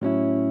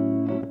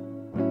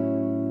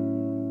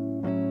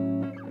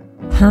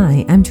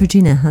Hi, I'm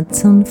Georgina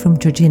Hudson from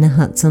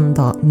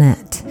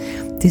georginahudson.net.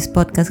 This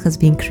podcast has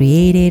been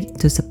created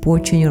to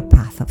support you in your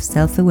path of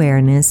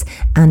self-awareness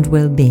and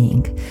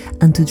well-being,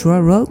 and to draw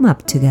a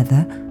roadmap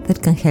together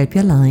that can help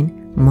you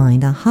align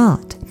mind and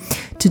heart.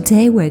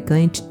 Today we're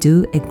going to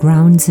do a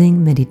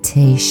grounding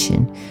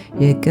meditation.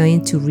 You're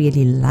going to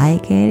really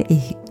like it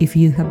if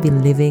you have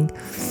been living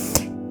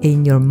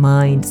in your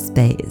mind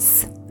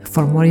space.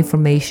 For more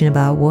information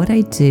about what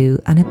I do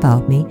and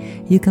about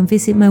me, you can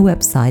visit my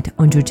website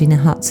on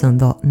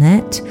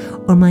georginahudson.net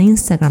or my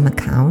Instagram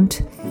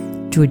account,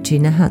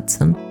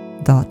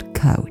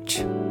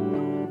 georginahudson.coach.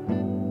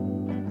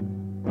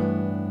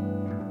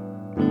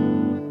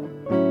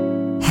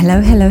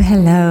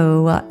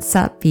 Hello. What's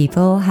up,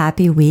 people?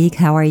 Happy week.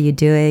 How are you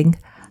doing?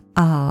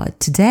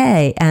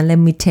 Today, and let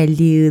me tell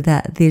you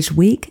that this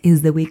week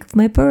is the week of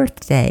my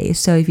birthday.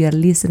 So if you are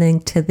listening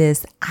to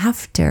this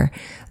after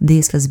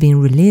this has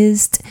been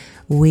released,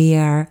 we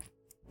are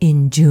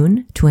in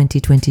June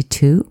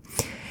 2022.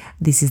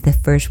 This is the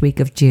first week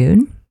of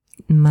June,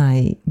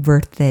 my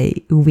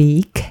birthday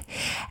week.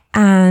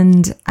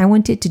 And I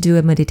wanted to do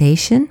a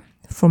meditation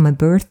for my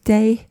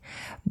birthday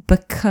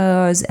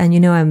because, and you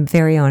know, I'm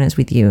very honest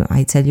with you.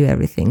 I tell you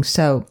everything.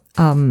 So,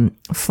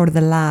 for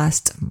the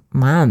last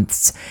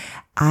months,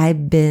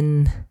 I've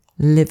been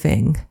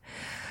living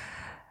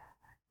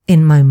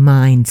in my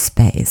mind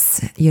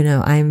space. You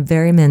know, I'm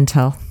very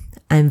mental.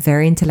 I'm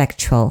very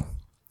intellectual.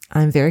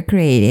 I'm very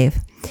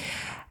creative.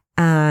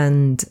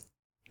 And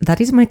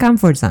that is my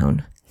comfort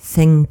zone.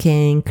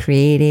 Thinking,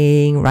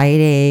 creating,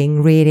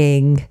 writing,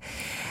 reading.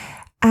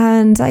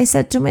 And I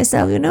said to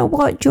myself, you know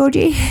what,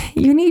 Georgie,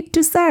 you need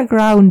to start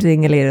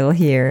grounding a little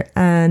here.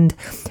 And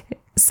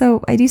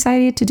so I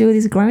decided to do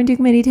this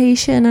grounding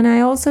meditation, and I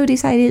also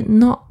decided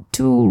not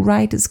to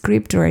write a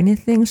script or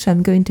anything. So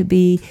I'm going to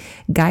be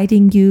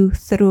guiding you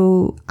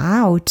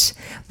throughout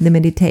the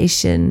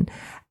meditation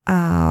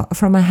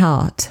from my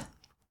heart,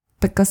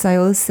 because I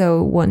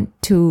also want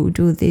to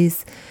do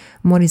this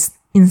more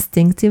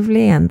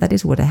instinctively, and that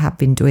is what I have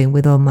been doing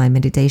with all my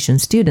meditation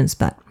students.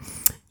 But,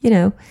 you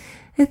know,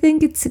 I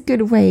think it's a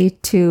good way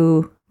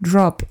to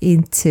drop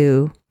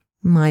into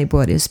my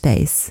body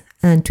space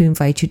and to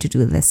invite you to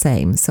do the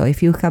same. So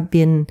if you have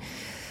been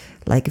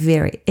like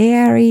very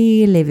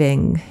airy,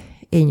 living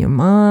in your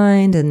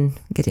mind and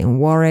getting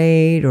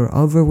worried or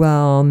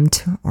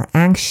overwhelmed or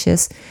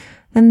anxious,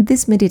 then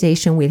this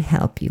meditation will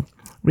help you.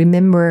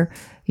 Remember,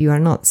 you are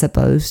not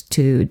supposed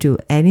to do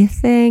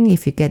anything.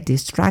 If you get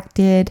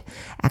distracted,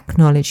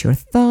 acknowledge your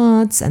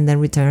thoughts and then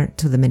return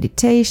to the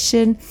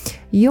meditation.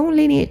 You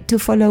only need to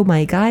follow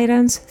my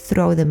guidance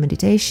throughout the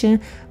meditation,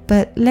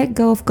 but let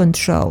go of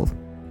control.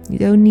 You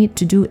don't need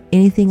to do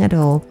anything at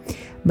all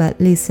but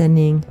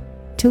listening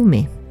to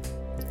me.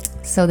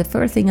 So the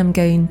first thing I'm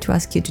going to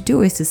ask you to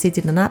do is to sit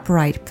in an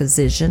upright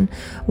position,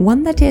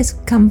 one that is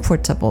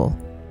comfortable.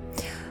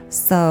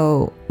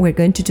 So we're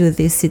going to do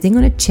this sitting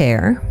on a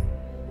chair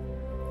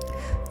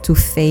to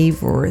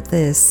favor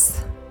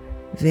this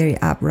very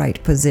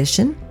upright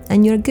position.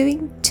 And you're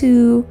going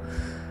to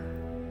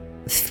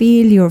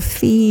feel your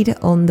feet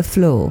on the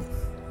floor.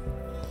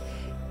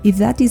 If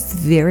that is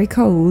very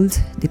cold,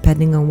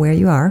 depending on where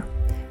you are,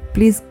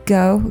 please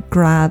go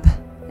grab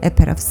a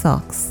pair of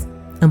socks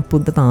and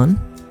put them on.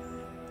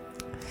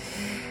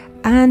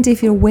 And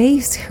if your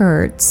waist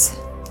hurts,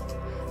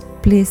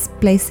 please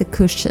place a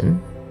cushion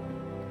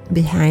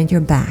behind your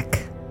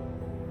back.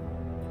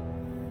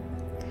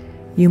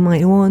 You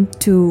might want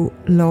to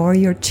lower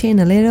your chin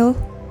a little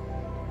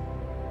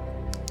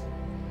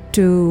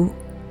to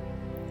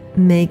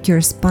make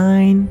your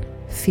spine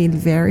feel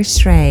very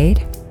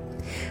straight.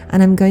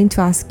 And I'm going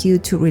to ask you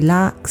to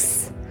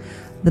relax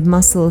the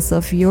muscles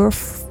of your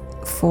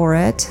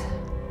forehead,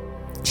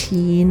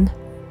 chin,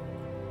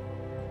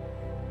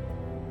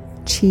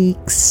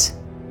 cheeks.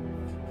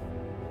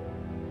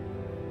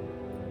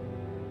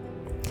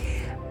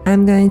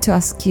 I'm going to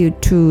ask you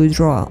to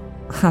draw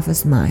half a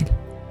smile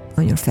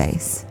on your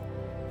face.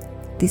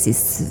 This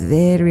is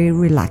very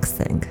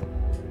relaxing.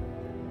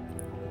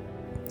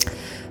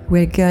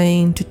 We're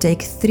going to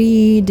take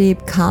 3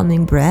 deep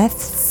calming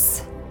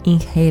breaths,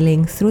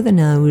 inhaling through the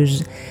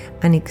nose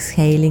and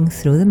exhaling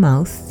through the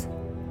mouth.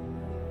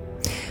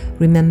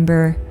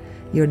 Remember,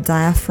 your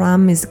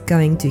diaphragm is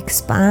going to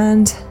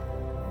expand,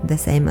 the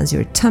same as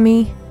your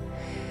tummy.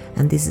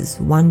 And this is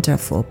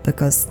wonderful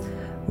because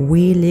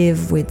we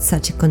live with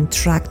such a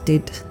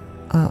contracted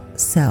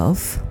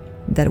self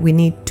that we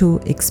need to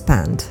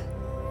expand.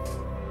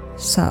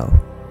 So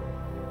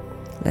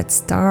let's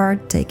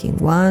start taking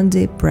 1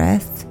 deep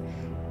breath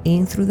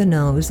in through the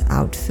nose,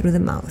 out through the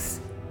mouth.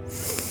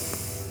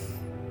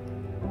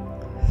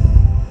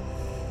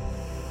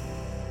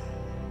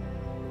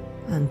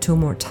 And 2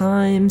 more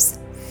times.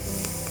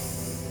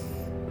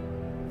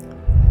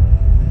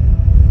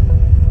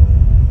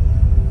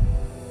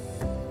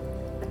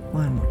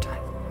 One more time.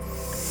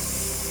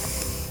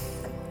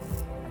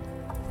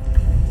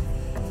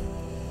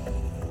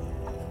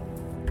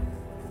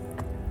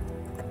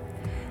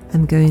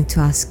 I'm going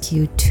to ask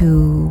you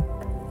to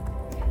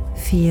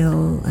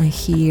feel and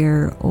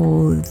hear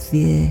all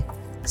the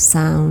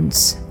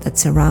sounds that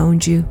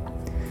surround you,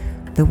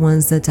 the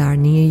ones that are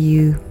near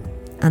you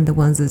and the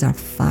ones that are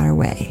far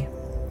away.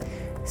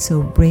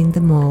 So bring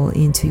them all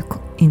into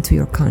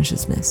your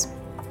consciousness.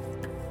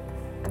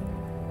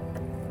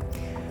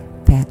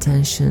 Pay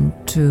attention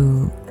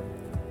to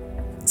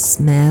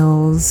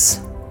smells,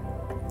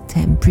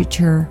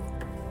 temperature,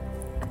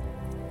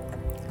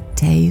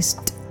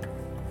 taste.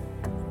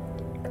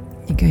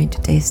 You're going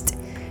to taste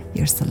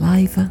your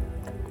saliva.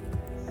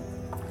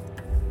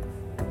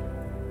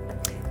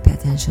 Pay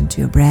attention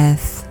to your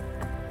breath.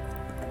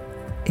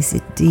 Is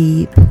it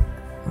deep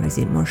or is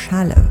it more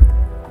shallow?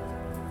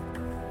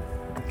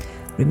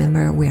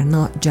 Remember, we are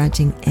not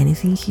judging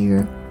anything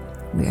here.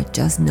 We are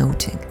just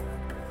noting.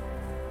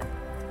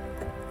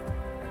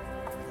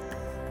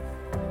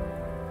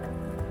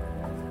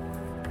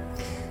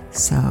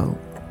 So,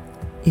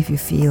 if you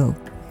feel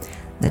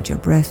that your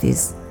breath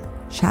is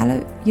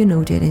shallow, you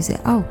note it and say,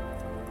 oh,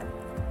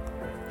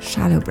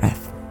 shallow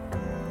breath.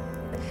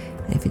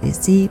 And if it is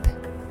deep,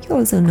 you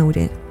also note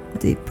it,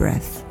 deep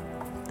breath.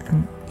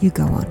 And you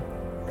go on.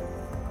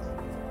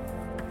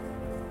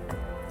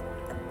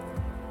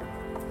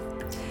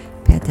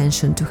 Pay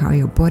attention to how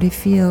your body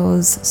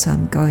feels. So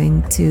I'm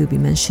going to be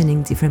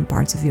mentioning different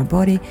parts of your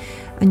body,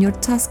 and your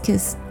task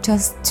is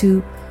just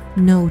to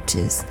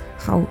notice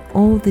how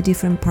all the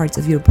different parts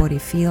of your body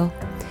feel,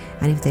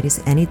 and if there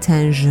is any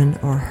tension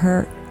or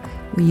hurt,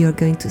 we are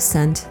going to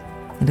send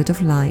a lot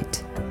of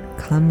light,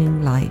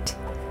 calming light,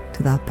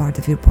 to that part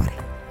of your body.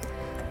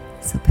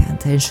 So pay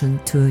attention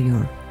to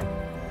your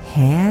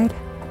head,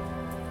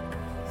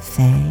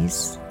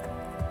 face,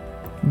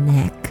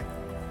 neck,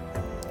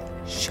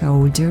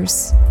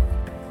 shoulders,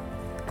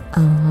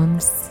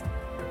 arms,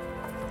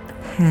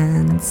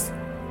 hands,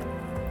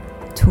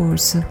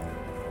 torso,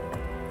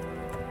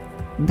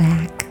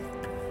 back,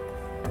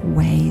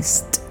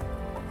 waist,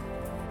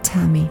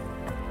 tummy,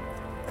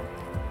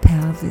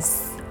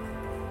 pelvis,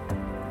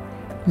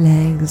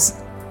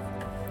 legs,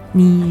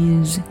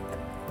 knees,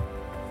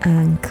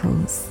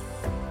 ankles,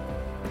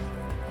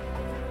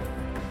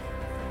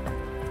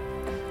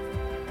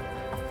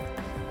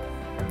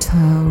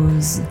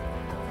 toes.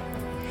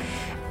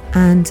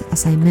 And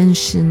as I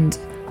mentioned,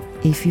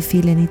 if you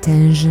feel any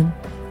tension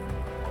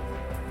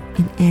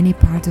in any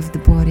part of the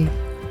body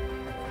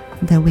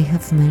that we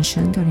have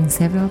mentioned, or in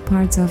several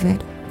parts of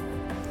it,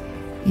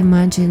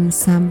 imagine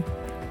some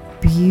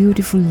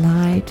beautiful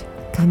light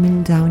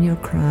coming down your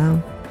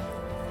crown.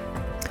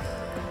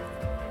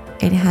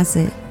 It has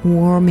a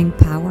warming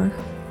power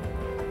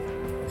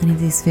and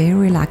it is very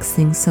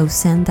relaxing, so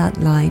send that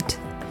light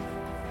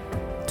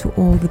to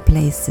all the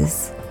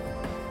places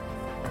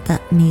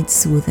that need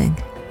soothing.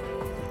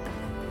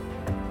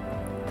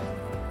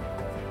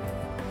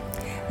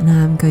 And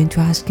I'm going to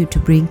ask you to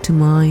bring to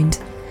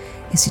mind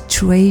a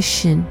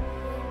situation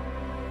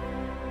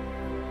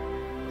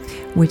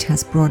which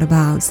has brought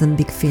about some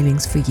big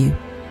feelings for you.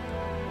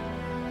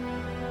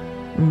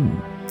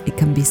 It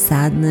can be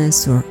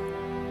sadness or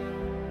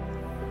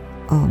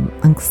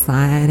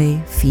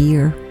anxiety,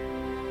 fear,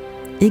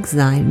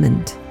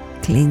 excitement,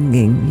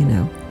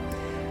 clinging,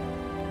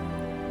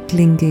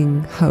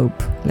 clinging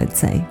hope, let's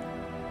say,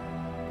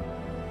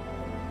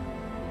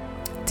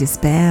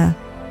 despair,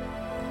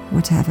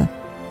 whatever,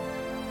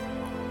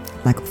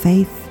 lack of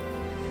faith.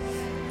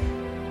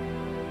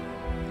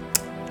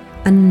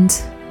 And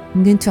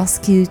I'm going to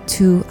ask you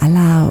to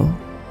allow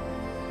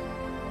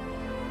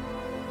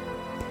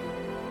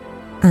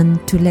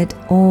and to let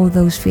all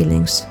those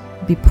feelings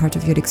be part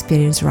of your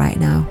experience right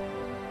now,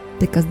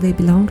 because they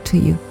belong to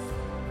you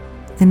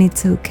and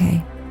it's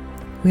okay.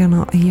 We are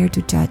not here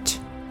to judge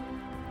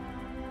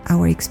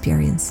our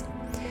experience.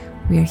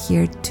 We are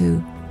here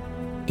to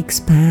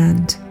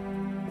expand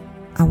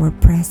our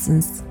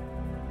presence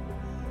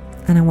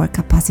and our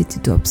capacity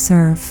to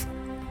observe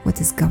what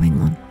is going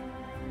on.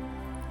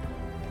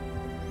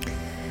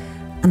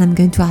 And I'm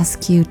going to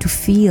ask you to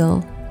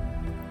feel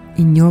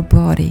in your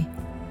body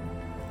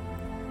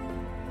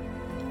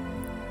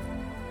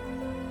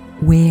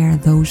where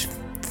those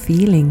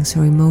feelings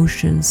or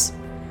emotions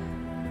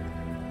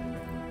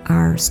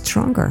are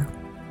stronger.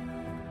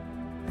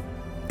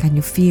 Can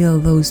you feel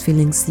those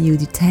feelings you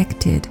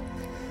detected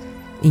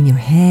in your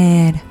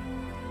head,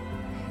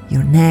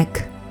 your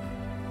neck,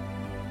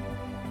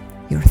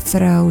 your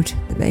throat,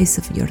 the base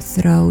of your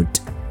throat,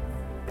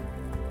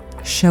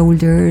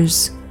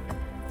 shoulders,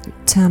 your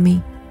tummy?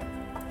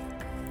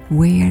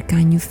 Where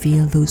can you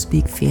feel those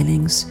big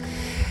feelings?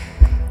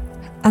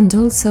 And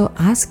also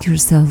ask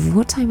yourself,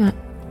 what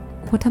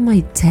am I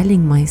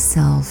telling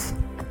myself?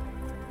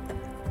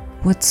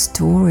 What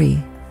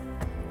story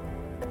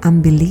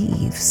and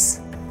beliefs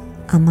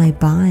am I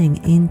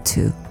buying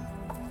into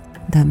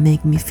that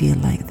make me feel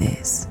like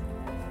this?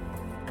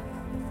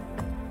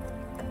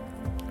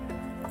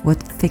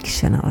 What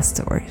fictional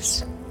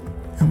stories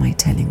am I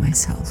telling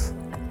myself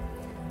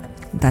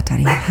that are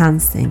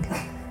enhancing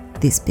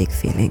these big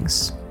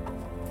feelings?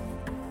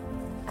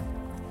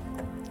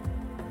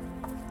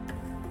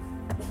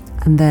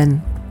 And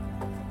then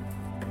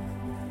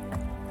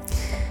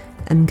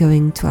I'm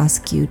going to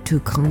ask you to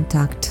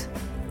contact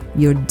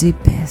your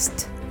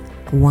deepest,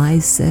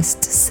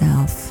 wisest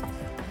self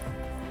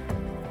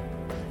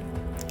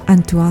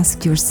and to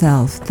ask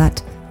yourself,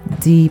 that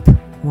deep,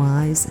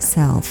 wise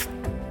self,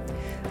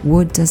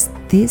 what does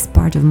this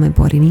part of my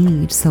body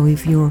need? So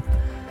if your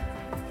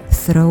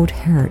throat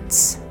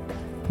hurts,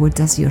 what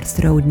does your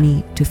throat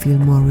need to feel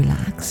more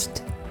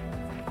relaxed?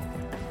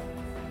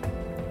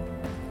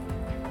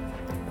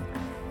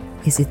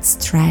 Is it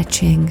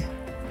stretching?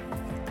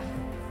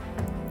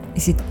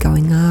 Is it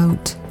going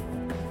out,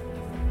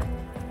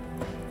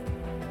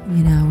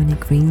 in a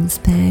green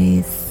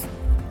space,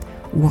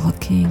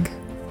 walking,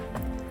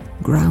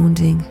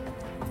 grounding,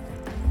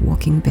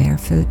 walking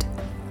barefoot,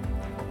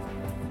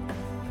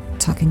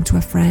 talking to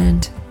a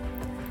friend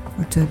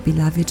or to a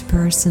beloved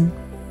person,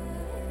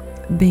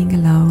 being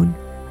alone,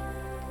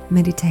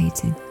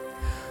 meditating?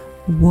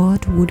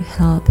 What would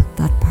help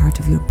that part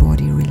of your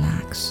body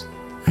relax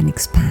and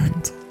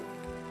expand?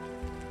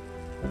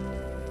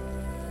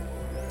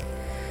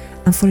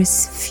 And for a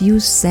few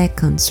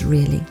seconds,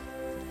 really,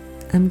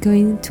 I'm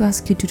going to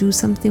ask you to do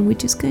something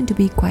which is going to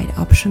be quite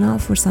optional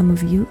for some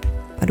of you,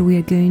 but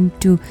I'm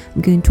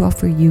going to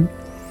offer you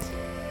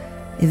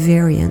a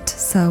variant.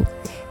 So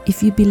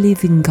if you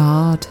believe in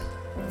God,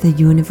 the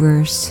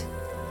universe,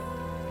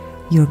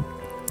 your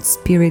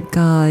spirit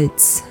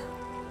guides,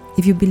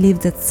 if you believe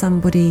that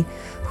somebody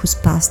who's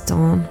passed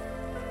on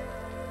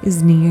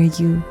is near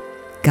you,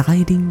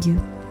 guiding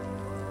you,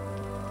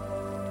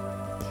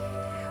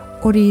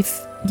 or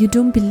if you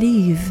don't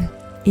believe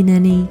in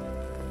any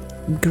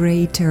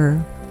greater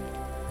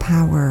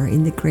power,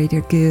 in the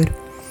greater good,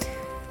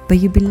 but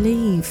you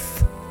believe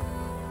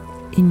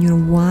in your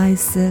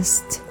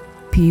wisest,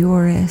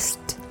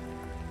 purest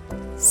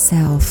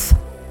self,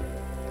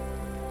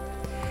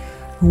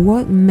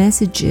 what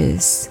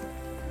messages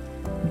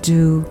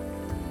do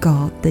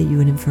God, the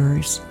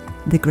universe,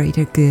 the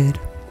greater good,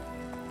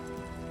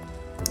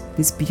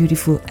 this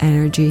beautiful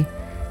energy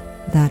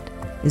that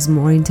is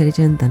more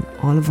intelligent than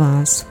all of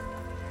us,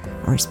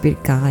 our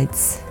spirit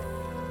guides,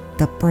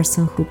 the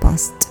person who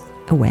passed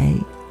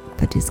away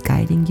but is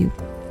guiding you,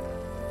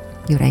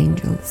 your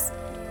angels,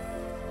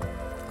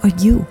 or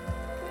you,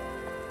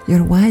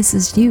 your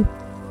wisest you,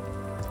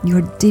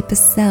 your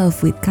deepest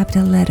self with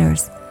capital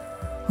letters,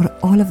 or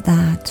all of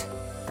that?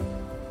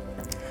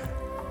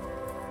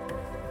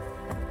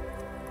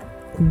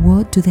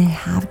 What do they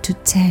have to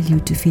tell you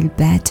to feel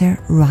better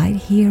right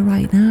here,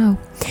 right now?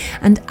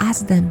 And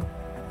ask them,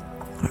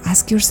 or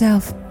ask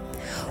yourself,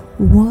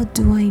 what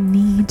do I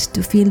need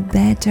to feel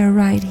better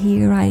right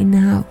here, right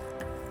now?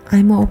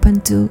 I'm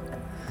open to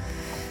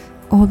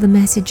all the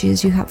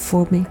messages you have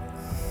for me.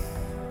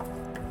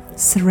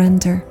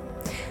 Surrender.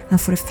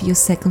 And for a few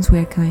seconds we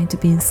are going to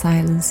be in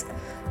silence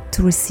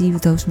to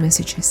receive those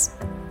messages.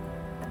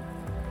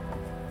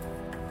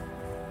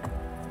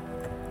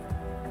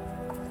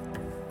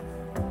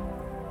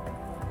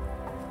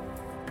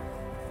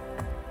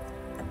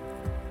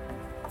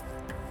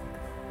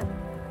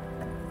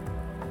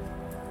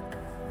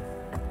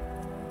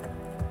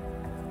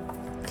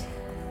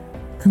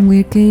 And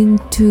we're going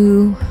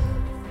to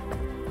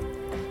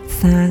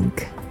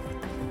thank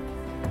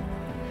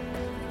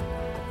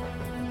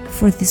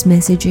for these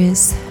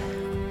messages,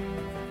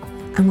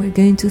 and we're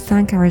going to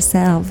thank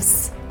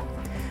ourselves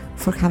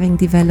for having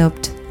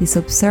developed this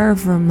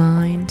observer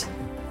mind,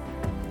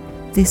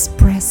 this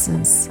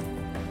presence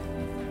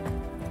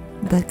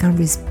that can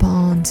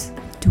respond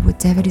to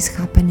whatever is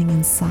happening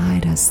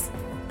inside us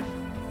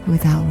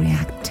without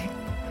reacting.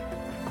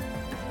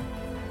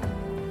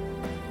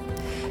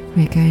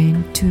 We're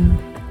going to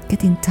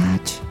get in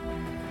touch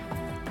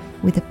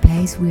with the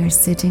place we are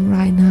sitting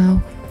right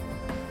now,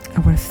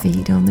 our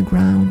feet on the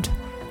ground.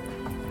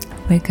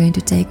 We're going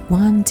to take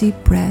one deep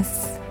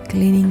breath,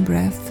 cleaning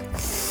breath.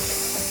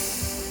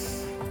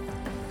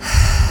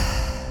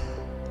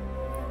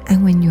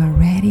 And when you are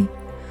ready,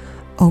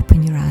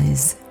 open your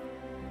eyes.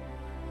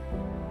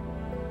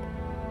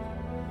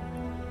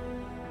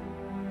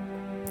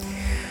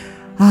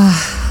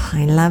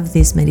 I love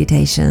these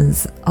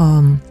meditations.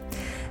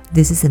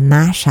 This is a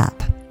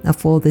mashup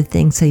of all the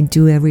things I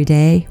do every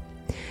day.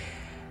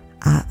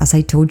 As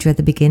I told you at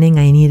the beginning,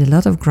 I need a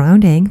lot of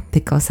grounding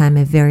because I'm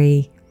a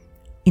very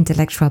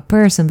intellectual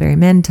person, very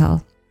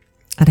mental.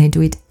 And I do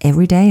it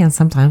every day, and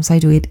sometimes I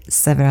do it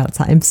several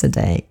times a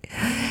day.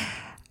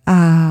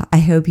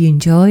 I hope you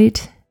enjoyed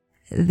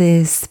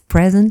this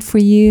present for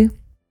you.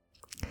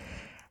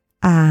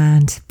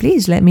 And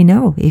please let me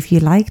know if you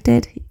liked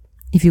it,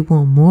 if you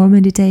want more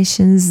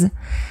meditations,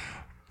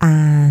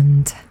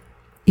 and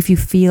if you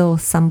feel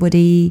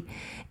somebody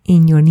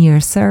in your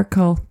near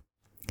circle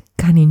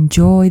can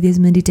enjoy this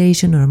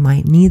meditation or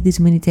might need this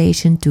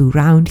meditation to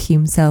ground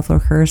himself or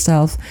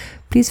herself,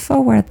 please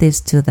forward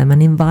this to them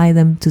and invite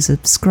them to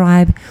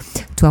subscribe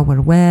to our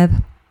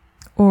web,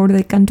 or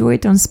they can do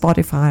it on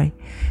Spotify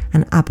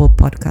and Apple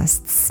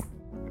Podcasts.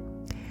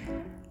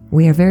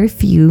 We are very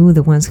few,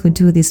 the ones who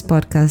do this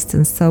podcast,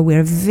 and so we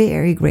are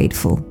very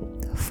grateful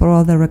for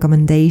all the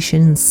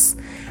recommendations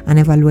and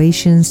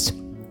evaluations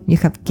you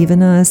have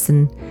given us,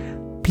 and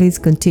please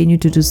continue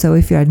to do so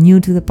if you are new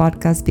to the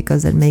podcast,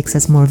 because it makes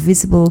us more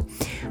visible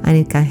and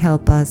it can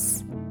help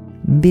us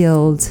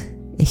build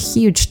a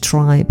huge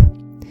tribe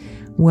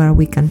where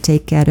we can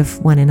take care of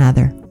one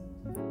another.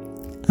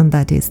 And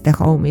that is the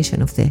whole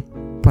mission of the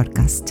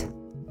podcast,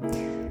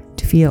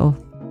 to feel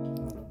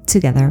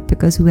together,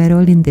 because we are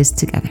all in this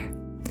together.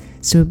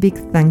 So a big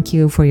thank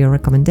you for your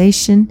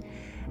recommendation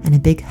and a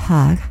big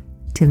hug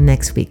till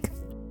next week.